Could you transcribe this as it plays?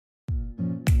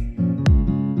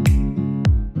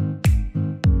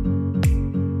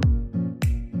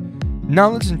Now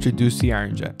let's introduce the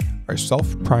IronJet, our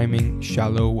self-priming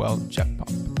shallow well jet pump.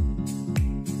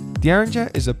 The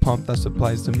IronJet is a pump that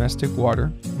supplies domestic water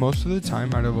most of the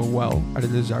time out of a well at a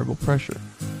desirable pressure.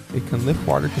 It can lift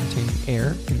water containing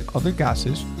air and other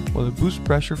gases while it boosts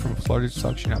pressure from flooded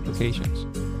suction applications.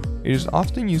 It is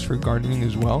often used for gardening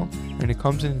as well, and it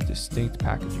comes in a distinct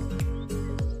packaging.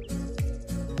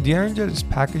 The IronJet is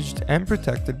packaged and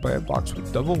protected by a box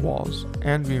with double walls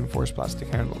and reinforced plastic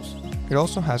handles. It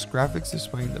also has graphics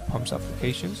displaying the pump's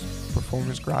applications,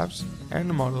 performance graphs, and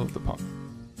the model of the pump.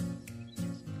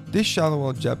 This shallow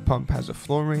well jet pump has a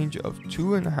flow range of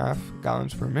 2.5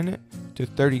 gallons per minute to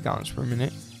 30 gallons per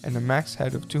minute and a max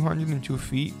head of 202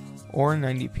 feet or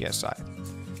 90 psi,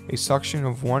 a suction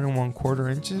of 1 1/4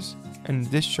 inches, and a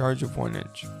discharge of 1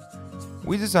 inch.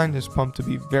 We designed this pump to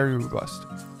be very robust.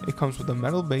 It comes with a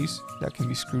metal base that can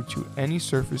be screwed to any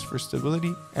surface for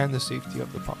stability and the safety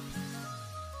of the pump.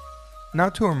 Now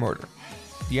to our motor.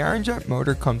 The IronJet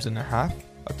motor comes in a half,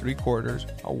 a 3/4,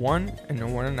 a 1 and a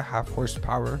 1.5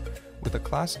 horsepower with a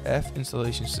Class F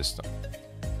installation system.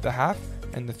 The half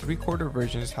and the 3/4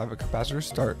 versions have a capacitor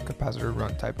start, capacitor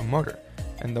run type of motor,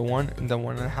 and the 1 and the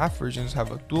 1.5 versions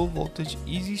have a dual voltage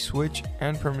easy switch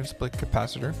and permanent split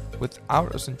capacitor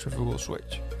without a centrifugal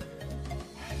switch.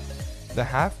 The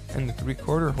half and the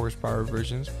 3/4 horsepower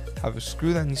versions have a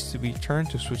screw that needs to be turned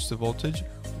to switch the voltage,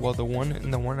 while the 1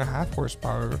 and the 1.5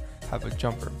 horsepower have a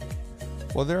jumper.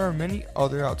 While there are many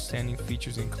other outstanding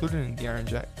features included in the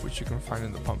IronJet, which you can find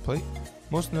in the pump plate,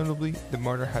 most notably the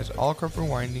motor has all copper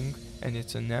windings and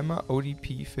it's a NEMA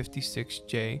ODP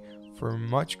 56J for a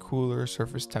much cooler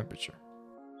surface temperature.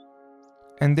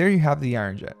 And there you have the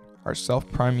IronJet, our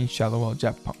self-priming shallow well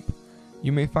jet pump.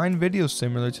 You may find videos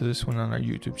similar to this one on our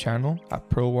YouTube channel at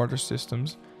Pearl Water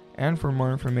Systems, and for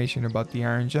more information about the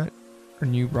IronJet, our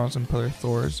new Bronze Pillar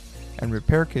Thors, and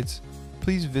repair kits,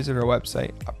 please visit our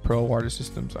website at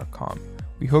pearlwatersystems.com.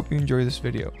 We hope you enjoy this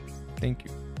video. Thank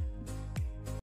you.